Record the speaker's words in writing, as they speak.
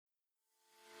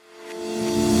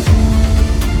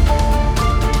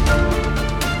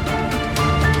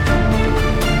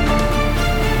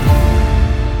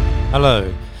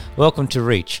Hello, welcome to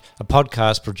Reach, a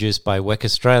podcast produced by WEC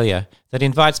Australia that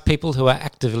invites people who are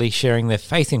actively sharing their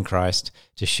faith in Christ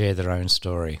to share their own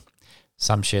story.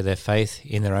 Some share their faith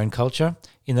in their own culture,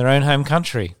 in their own home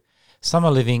country. Some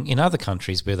are living in other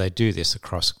countries where they do this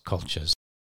across cultures.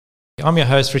 I'm your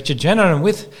host, Richard Jenner, and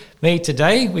with me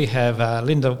today we have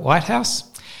Linda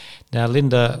Whitehouse. Now,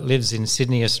 Linda lives in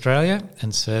Sydney, Australia,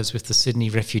 and serves with the Sydney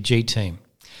Refugee Team.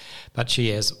 But she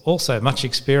has also much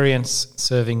experience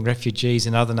serving refugees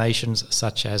in other nations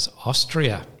such as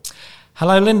Austria.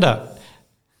 Hello, Linda.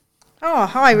 Oh,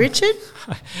 hi, Richard.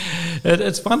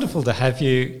 It's wonderful to have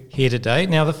you here today.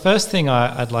 Now, the first thing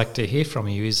I'd like to hear from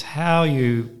you is how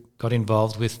you got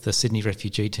involved with the Sydney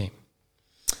Refugee Team.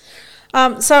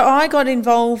 So I got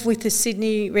involved with the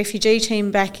Sydney Refugee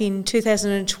Team back in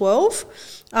 2012.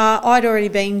 I'd already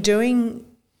been doing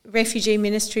refugee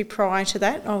ministry prior to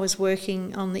that. I was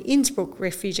working on the Innsbruck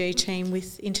Refugee Team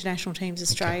with International Teams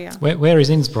Australia. Okay. Where is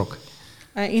Innsbruck?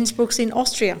 Innsbruck's in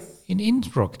Austria. In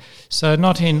Innsbruck. So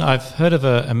not in, I've heard of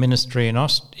a ministry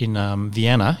in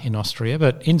Vienna in Austria,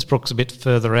 but Innsbruck's a bit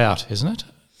further out, isn't it?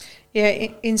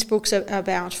 Yeah, Innsbruck's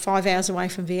about 5 hours away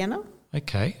from Vienna.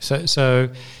 Okay, so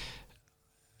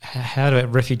how do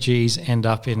refugees end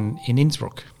up in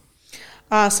Innsbruck?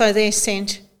 So they're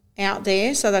sent out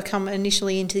there. So they'll come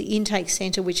initially into the intake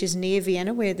centre, which is near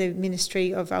Vienna, where the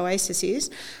Ministry of Oasis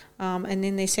is, and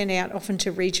then they're sent out often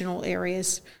to regional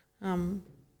areas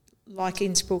like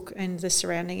Innsbruck and the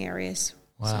surrounding areas.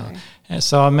 Wow.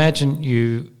 So I imagine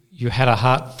you had a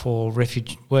heart for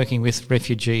working with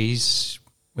refugees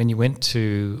when you went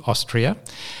to Austria.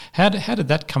 How did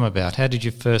that come about? How did you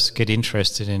first get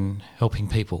interested in helping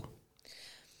people?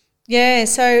 Yeah,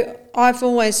 so I've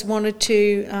always wanted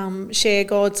to share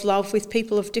God's love with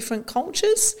people of different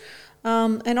cultures.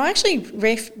 And I actually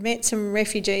met some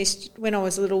refugees when I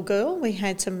was a little girl. We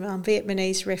had some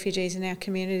Vietnamese refugees in our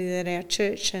community that our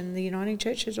church and the Uniting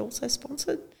Church had also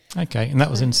sponsored. Okay, and that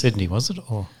was in Sydney, was it?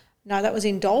 Or no, that was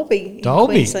in Dalby, in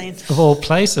Dalby, Queensland. Of all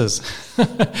places,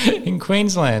 in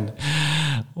Queensland.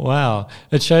 Wow,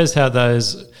 it shows how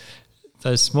those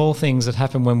small things that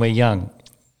happen when we're young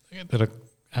that are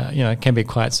can be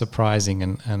quite surprising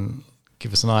and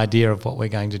give us an idea of what we're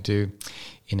going to do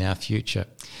in our future.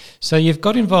 So you've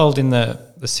got involved in the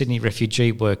Sydney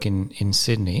refugee work in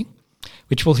Sydney,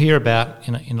 which we'll hear about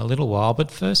in a little while.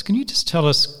 But first, can you just tell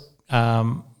us,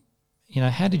 how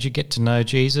did you get to know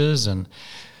Jesus, and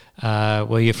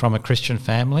were you from a Christian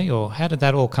family, or how did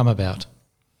that all come about?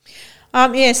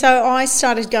 So I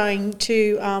started going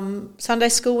to Sunday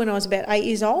school when I was about 8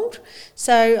 years old.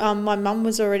 So my mum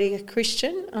was already a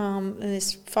Christian, and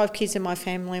there's 5 kids in my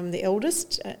family. I'm the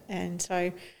eldest, and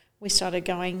so we started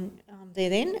going there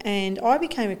then. And I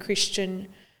became a Christian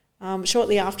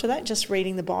shortly after that, just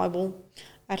reading the Bible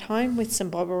at home with some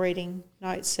Bible reading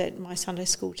notes that my Sunday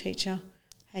school teacher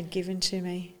had given to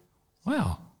me.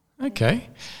 Wow. Okay.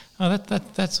 Oh,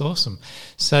 that's awesome.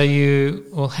 So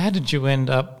how did you end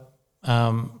up?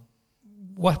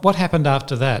 What happened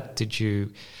after that? Did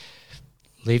you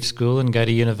leave school and go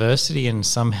to university and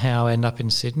somehow end up in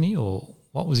Sydney, or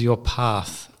what was your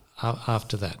path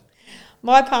after that?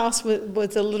 My path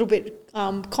was a little bit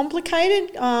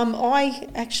complicated. I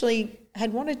actually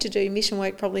had wanted to do mission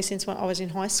work probably since when I was in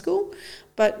high school,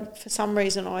 but for some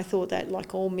reason I thought that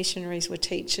like all missionaries were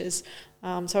teachers.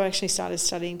 So I actually started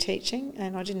studying teaching,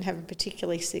 and I didn't have a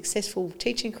particularly successful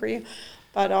teaching career.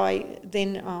 But I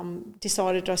then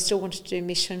decided I still wanted to do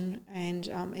mission, and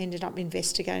ended up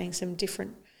investigating some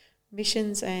different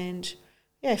missions, and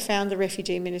found the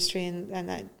refugee ministry, and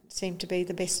that seemed to be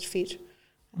the best fit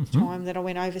at the time that I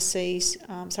went overseas.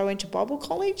 So I went to Bible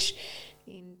College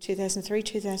in 2003,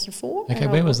 2004. Okay,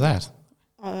 where was that?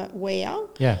 Where?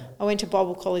 Yeah. I went to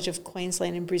Bible College of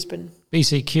Queensland in Brisbane.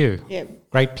 BCQ. Yeah.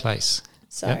 Great place.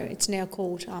 So it's now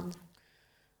called...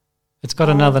 It's got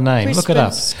another name. Brisbane Look it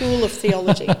up. School of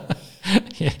Theology.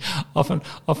 Yeah,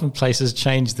 often places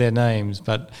change their names,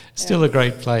 but still a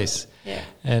great place. Yeah.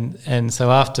 And so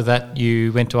after that,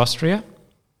 you went to Austria?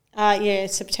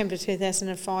 September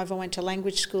 2005, I went to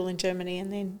language school in Germany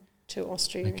and then to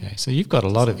Austria. Okay, so you've got a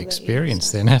lot of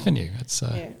experience then, haven't you? That's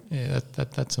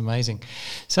that's amazing.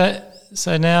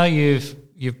 So now you've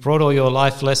brought all your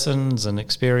life lessons and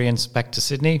experience back to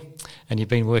Sydney, and you've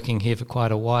been working here for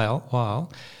quite a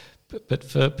while. But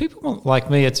for people like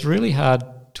me, it's really hard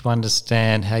to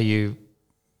understand how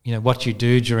what you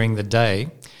do during the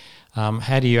day.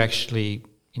 How do you actually,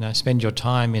 spend your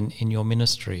time in your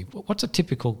ministry? What's a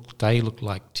typical day look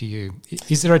like to you?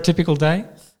 Is there a typical day?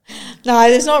 No,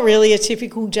 there's not really a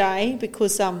typical day,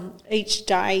 because each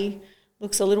day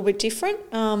looks a little bit different.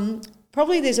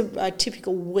 Probably there's a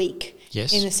typical week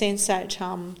Yes. In the sense that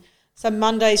so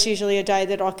Monday's usually a day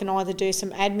that I can either do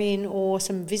some admin or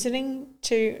some visiting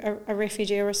to a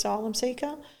refugee or asylum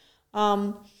seeker.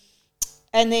 And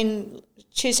then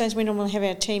Tuesdays we normally have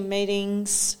our team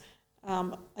meetings.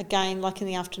 Again, like in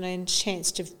the afternoon,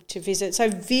 chance to visit. So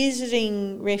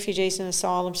visiting refugees and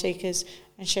asylum seekers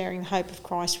and sharing the hope of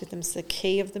Christ with them is the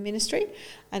key of the ministry,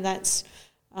 and that's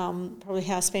probably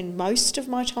how I spend most of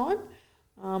my time.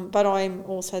 But I'm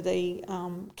also the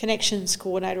connections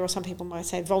coordinator, or some people might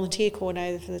say volunteer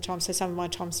coordinator for the time. So some of my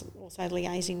time's also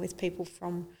liaising with people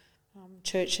from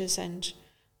churches and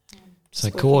so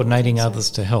coordinating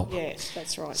others to help. Yes,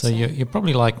 that's right. So you're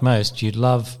probably like most. You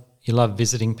love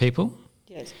visiting people.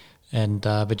 Yes. And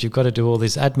but you've got to do all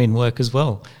this admin work as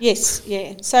well. Yes,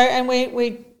 yeah. So and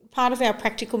we part of our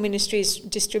practical ministry is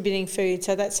distributing food.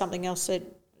 So that's something else that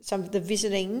some of the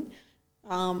visiting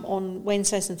on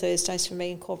Wednesdays and Thursdays for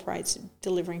me incorporates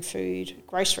delivering food,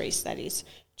 groceries that is,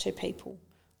 to people.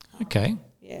 Okay.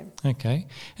 Yeah. Okay.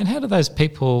 And how do those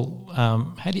people?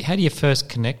 How do you first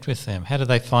connect with them? How do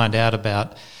they find out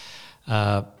about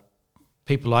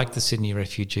people like the Sydney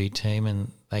refugee team,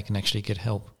 and they can actually get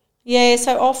help? Yeah,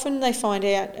 so often they find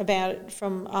out about it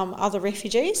from other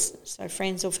refugees, so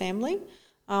friends or family.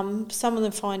 Some of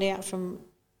them find out from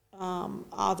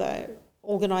other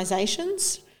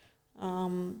organisations.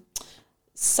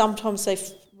 Sometimes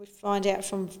we find out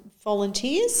from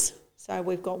volunteers. So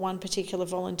we've got one particular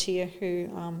volunteer who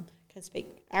can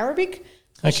speak Arabic.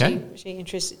 Okay. She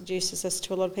introduces us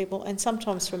to a lot of people, and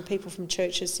sometimes from people from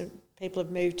churches and people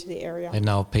have moved to the area. They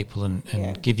know people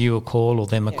and give you a call or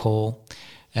them a call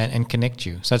and connect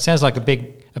you. So it sounds like a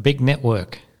big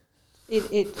network.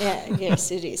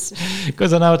 Yes, it is.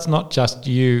 Because I know it's not just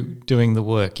you doing the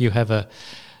work. You have a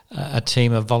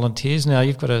team of volunteers. Now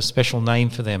you've got a special name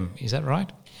for them. Is that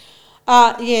right?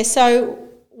 So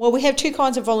we have two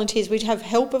kinds of volunteers. We have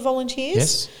helper volunteers.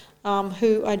 Yes.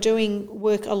 Who are doing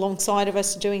work alongside of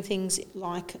us, doing things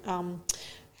like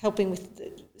helping with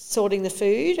sorting the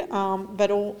food,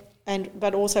 but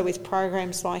also with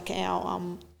programs like our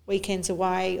Weekends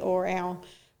Away or our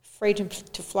Freedom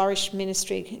to Flourish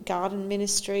ministry, garden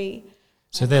ministry.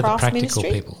 So they're the practical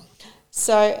ministry. people.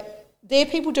 So they're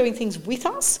people doing things with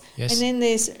us, yes. And then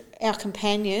there's our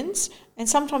companions, and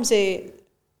sometimes they're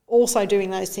also doing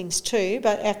those things too,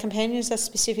 but our companions are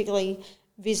specifically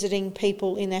visiting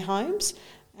people in their homes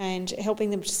and helping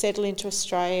them to settle into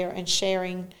Australia and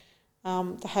sharing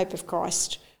the hope of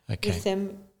Christ with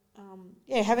them.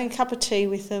 Having a cup of tea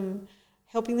with them,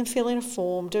 helping them fill in a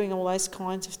form, doing all those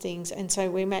kinds of things. And so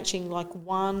we're matching like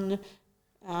one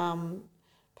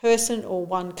person or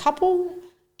one couple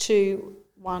to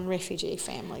one refugee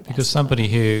family. Basically. Because somebody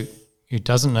who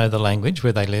doesn't know the language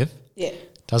where they live,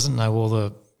 doesn't know all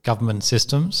the government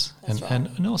systems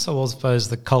and also, I suppose,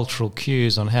 the cultural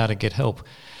cues on how to get help.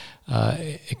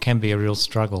 It can be a real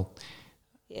struggle.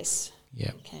 Yes. Yeah.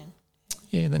 It can.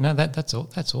 Yeah. No, that's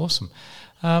awesome.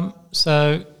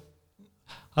 So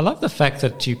I love the fact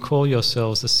that you call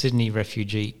yourselves the Sydney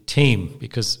Refugee Team,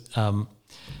 because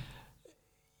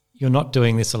you're not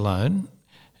doing this alone,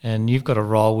 and you've got a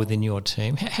role within your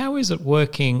team. How is it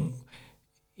working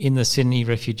in the Sydney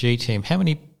Refugee Team? How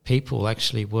many people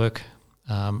actually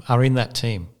are in that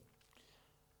team?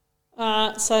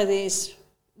 So there's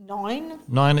 9.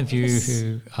 9 of you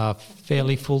who are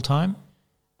fairly full-time?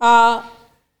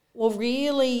 Well,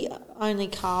 really, only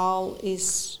Carl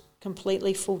is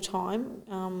completely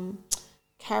full-time.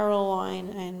 Caroline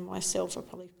and myself are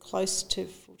probably close to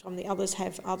full-time. The others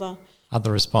have other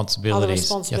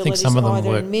responsibilities. I think some of them either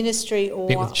work in ministry or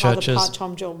with churches. other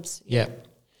part-time jobs. Yep.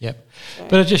 So.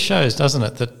 But it just shows, doesn't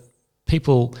it, that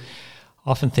people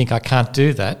often think I can't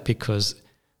do that because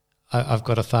I've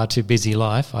got a far too busy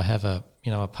life. I have a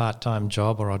part-time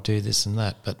job, or I'll do this and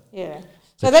that. But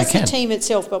so that's the team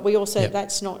itself. But we also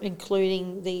that's not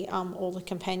including the all the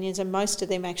companions, and most of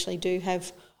them actually do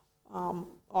have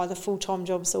either full-time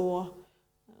jobs or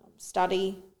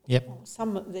study. Yep.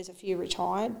 There's a few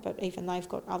retired, but even they've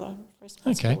got other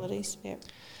responsibilities. Okay. Yep.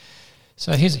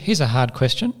 So here's a hard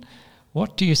question.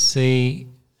 What do you see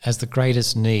as the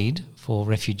greatest need for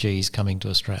refugees coming to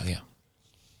Australia?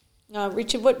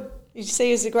 Richard, what you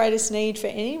see as the greatest need for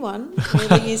anyone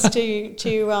really is to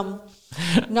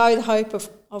know the hope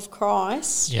of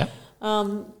Christ. Yeah.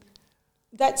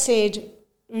 That said,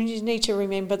 we need to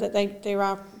remember that there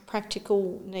are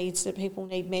practical needs that people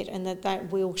need met, and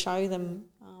that will show them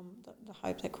the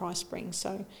hope that Christ brings.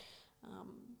 So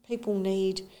people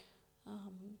need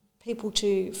people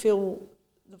to fill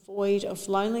the void of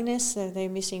loneliness. So they're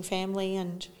missing family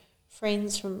and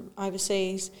friends from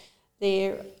overseas.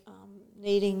 They're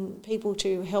needing people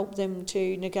to help them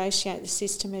to negotiate the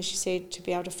system, as you said, to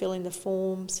be able to fill in the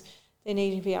forms. They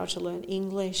need to be able to learn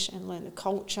English and learn the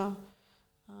culture.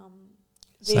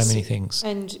 So many things.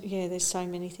 And, there's so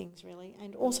many things, really.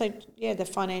 And also, the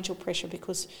financial pressure,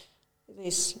 because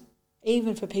there's,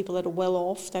 even for people that are well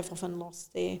off, they've often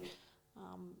lost their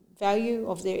value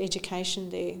of their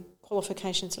education, their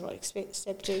qualifications are not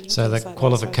accepted. So the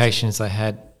qualifications they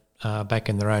had back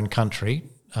in their own country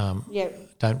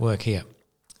don't work here.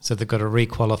 So they've got to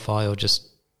re-qualify or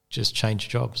just change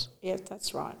jobs. Yeah,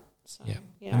 that's right. So,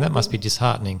 and that must be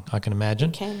disheartening, I can imagine.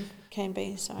 It can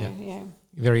be, so,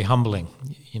 Very humbling,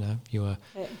 you are.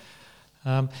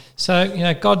 Yeah.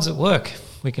 So, God's at work.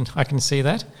 I can see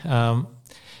that.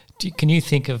 Can you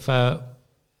think of a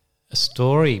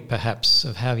story, perhaps,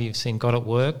 of how you've seen God at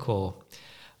work, or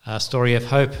a story of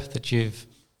hope that you've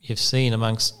seen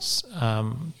amongst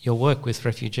your work with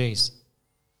refugees?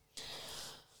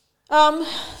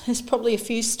 There's probably a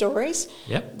few stories.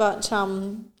 Yep. But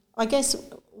I guess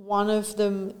one of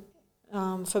them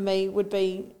for me would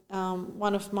be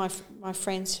one of my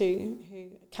friends who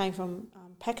came from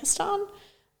Pakistan,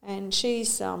 and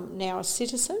she's now a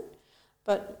citizen,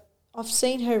 but I've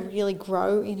seen her really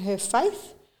grow in her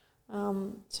faith.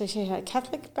 So she had a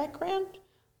Catholic background,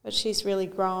 but she's really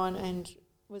grown and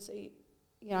was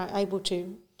able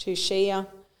to share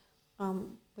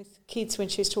with kids when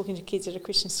she was talking to kids at a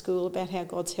Christian school about how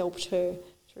God's helped her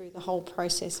through the whole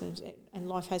process, and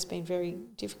life has been very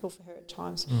difficult for her at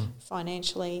times,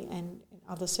 financially and in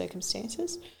other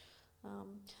circumstances.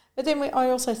 But then I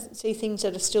also see things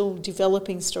that are still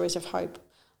developing stories of hope,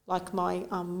 like my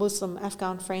Muslim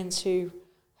Afghan friends who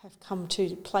have come to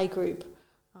playgroup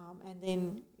and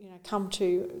then come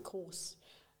to a course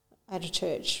at a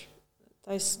church.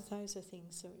 Those are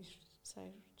things that so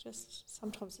just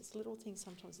sometimes it's little things,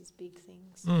 sometimes it's big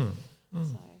things. So,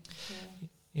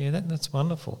 yeah, that's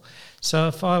wonderful. So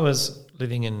if I was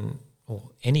living in, or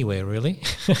anywhere really,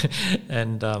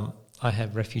 and I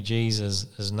have refugees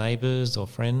as neighbours or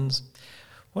friends,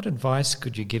 what advice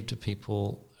could you give to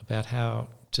people about how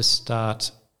to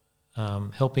start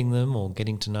helping them or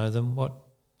getting to know them? What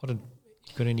you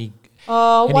got any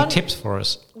tips for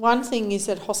us? One thing is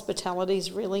that hospitality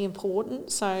is really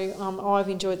important. So I've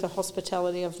enjoyed the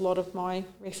hospitality of a lot of my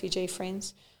refugee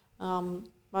friends.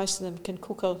 Most of them can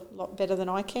cook a lot better than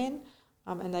I can,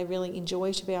 and they really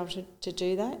enjoy to be able to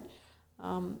do that.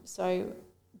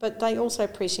 But they also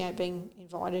appreciate being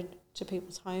invited to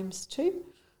people's homes too.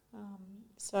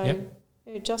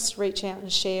 Just reach out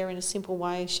and share in a simple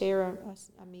way, share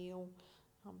a meal,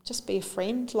 just be a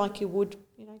friend like you would,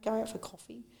 go out for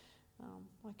coffee,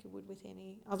 like you would with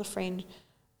any other friend.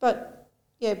 But,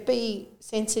 be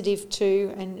sensitive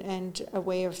to and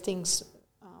aware of things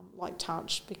like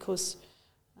touch, because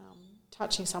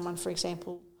touching someone, for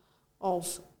example,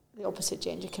 of the opposite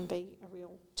gender can be a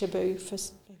real taboo for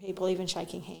people, even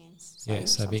shaking hands.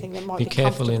 So be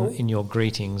careful in your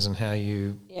greetings and how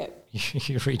you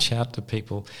reach out to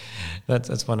people.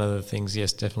 That's one of the things,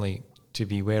 yes, definitely to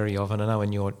be wary of. And I know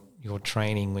in your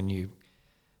training, when you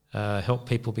help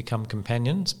people become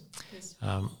companions, yes.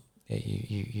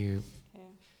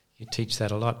 You teach that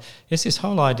a lot. Yes, this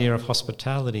whole idea of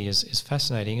hospitality is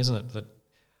fascinating, isn't it? That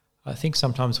I think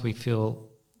sometimes we feel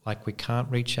like we can't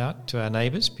reach out to our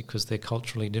neighbours because they're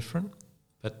culturally different,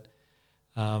 but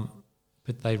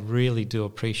they really do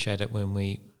appreciate it when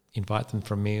we invite them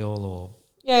for a meal or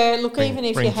even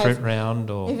if you have fruit round,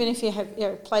 or even if you have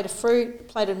a plate of fruit,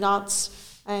 plate of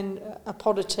nuts, and a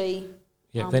pot of tea.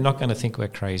 Yeah, they're not going to think we're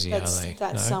crazy, are they?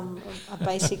 That's a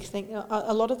basic thing.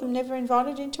 A lot of them never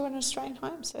invited into an Australian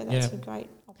home, so that's a great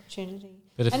opportunity.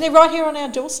 And they're right here on our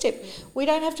doorstep. We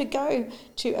don't have to go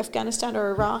to Afghanistan or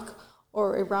Iraq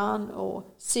or Iran or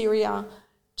Syria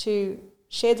to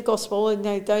share the gospel,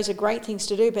 and those are great things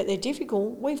to do, but they're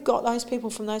difficult. We've got those people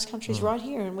from those countries right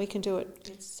here, and we can do it.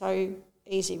 It's so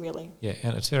easy, really. Yeah,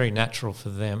 and it's very natural for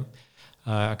them.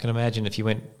 I can imagine if you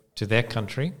went to their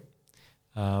country,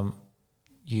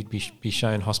 you'd be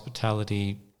shown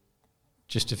hospitality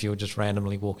just if you were just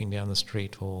randomly walking down the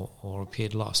street or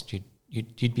appeared lost.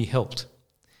 You'd be helped.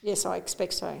 Yes, I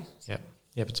expect so. Yeah,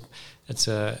 but it's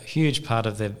a huge part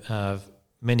of their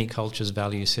many cultures'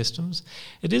 value systems.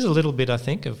 It is a little bit, I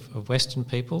think, of Western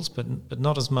peoples, but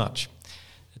not as much.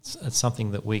 It's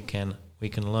something that we can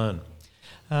learn.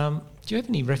 Do you have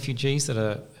any refugees that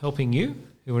are helping you,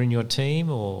 who are in your team,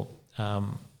 or?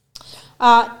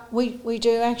 We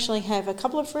do actually have a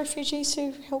couple of refugees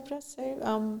who've helped us.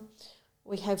 So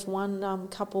we have one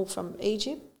couple from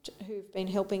Egypt who've been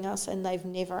helping us, and they've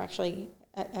never actually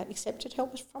accepted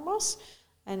help from us.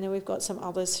 And then we've got some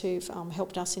others who've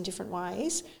helped us in different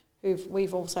ways, who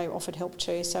we've also offered help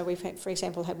to. So we've had, for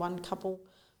example, had one couple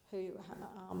who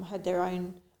had their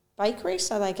own bakery,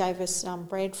 so they gave us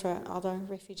bread for other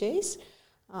refugees.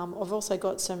 I've also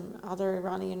got some other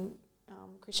Iranian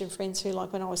Christian friends who,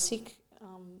 like when I was sick,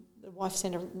 the wife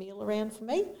sent a meal around for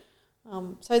me.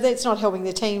 So that's not helping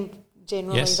the team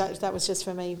generally. Yes. That was just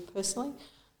for me personally.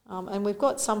 And we've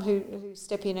got some who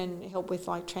step in and help with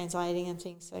like translating and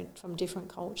things, so from different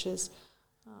cultures.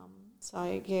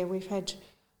 So yeah, we've had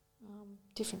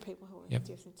different people who are Yep.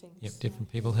 different things. Yep,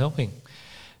 different people helping.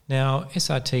 Now,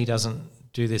 SRT doesn't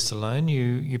do this alone.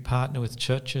 You partner with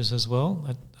churches as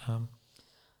well.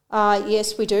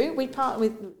 Yes, we do. We partner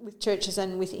with churches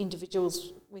and with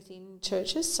individuals within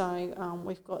churches. So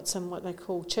we've got some what they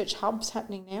call church hubs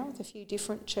happening now with a few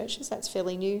different churches. That's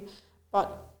fairly new. But,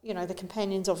 you know, the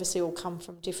companions obviously all come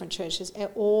from different churches.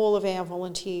 All of our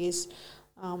volunteers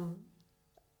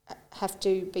have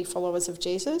to be followers of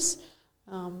Jesus.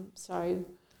 So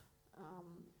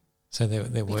they're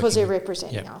working because they're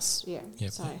representing yep. us, yeah.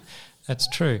 Yep. So that's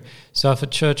true. So if a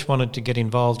church wanted to get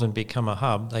involved and become a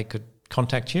hub, they could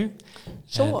contact you?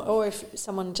 sure, or if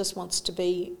someone just wants to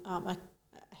be a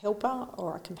helper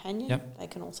or a companion, yep. they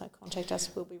can also contact us.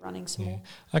 We'll be running some more.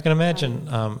 I can imagine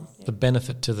the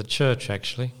benefit to the church,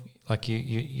 actually. Like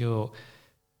you're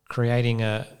creating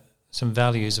some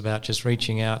values about just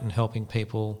reaching out and helping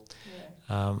people,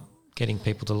 getting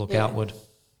people to look outward.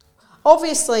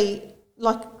 Obviously,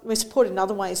 like we're supported in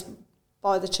other ways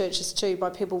by the churches too,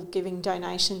 by people giving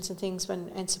donations and things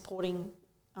and supporting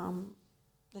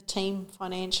the team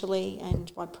financially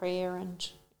and by prayer and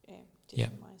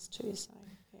different ways too. So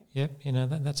Yep,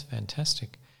 that's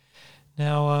fantastic.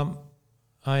 Now,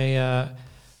 I'm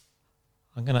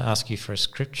going to ask you for a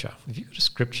scripture. Have you got a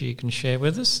scripture you can share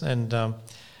with us? And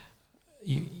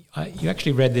you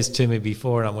actually read this to me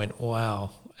before, and I went, "Wow,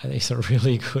 it's a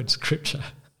really good scripture."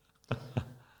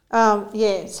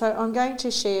 So I'm going to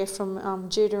share from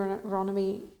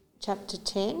Deuteronomy chapter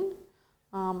 10,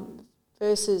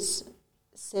 verses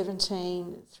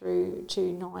 17 through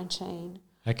to 19.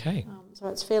 Okay. So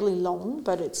it's fairly long,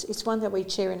 but it's one that we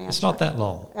share in our It's not that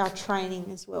long. Our training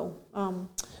as well.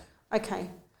 Okay.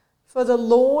 For the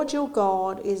Lord your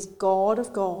God is God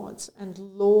of gods and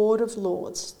Lord of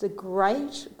lords, the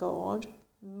great God,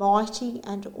 mighty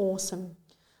and awesome,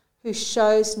 who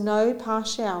shows no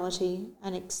partiality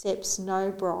and accepts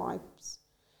no bribes.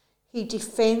 He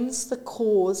defends the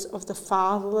cause of the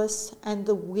fatherless and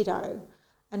the widow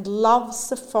and loves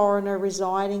the foreigner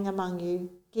residing among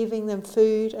you, giving them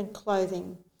food and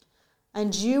clothing.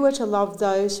 And you are to love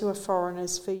those who are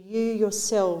foreigners, for you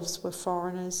yourselves were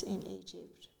foreigners in Egypt.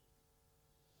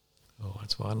 Oh,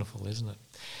 it's wonderful, isn't it?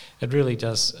 It really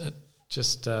does. It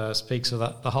just speaks of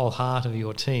the whole heart of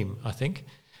your team, I think,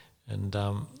 and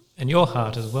your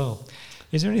heart as well.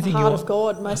 Is there anything? The heart of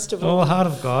God, most of all. Oh, the heart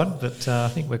of God, but I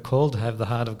think we're called to have the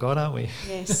heart of God, aren't we?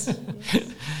 Yes.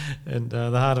 And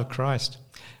the heart of Christ.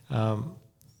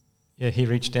 He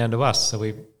reached down to us, so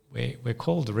we're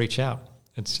called to reach out.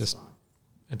 It's just,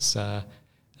 it's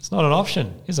not an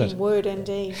option, is it? In word and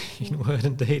deed. In word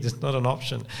and deed, it's not an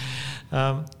option.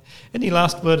 Any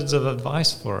last words of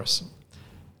advice for us?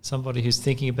 Somebody who's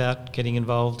thinking about getting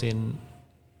involved in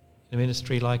a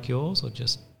ministry like yours, or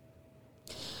just?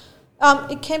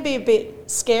 It can be a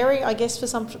bit scary, I guess, for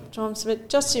sometimes, but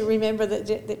just to remember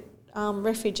that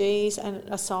refugees and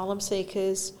asylum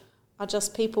seekers are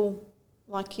just people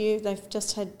like you. They've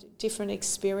just had different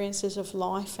experiences of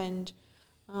life, and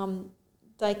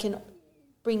they can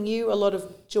bring you a lot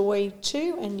of joy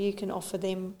too, and you can offer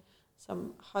them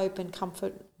some hope and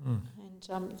comfort.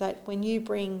 And that when you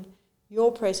bring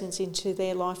your presence into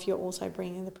their life, you're also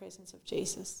bringing the presence of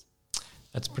Jesus.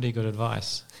 That's pretty good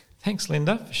advice. Thanks,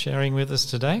 Linda, for sharing with us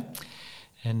today.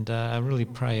 And I really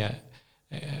pray a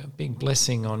big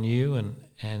blessing on you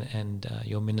and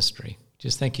your ministry.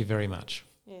 Just thank you very much.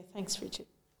 Yeah, thanks, Richard.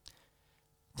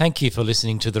 Thank you for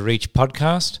listening to the Reach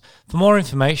podcast. For more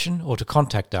information or to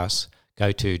contact us,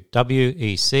 go to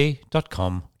wec.com.au.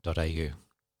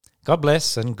 God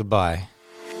bless and goodbye.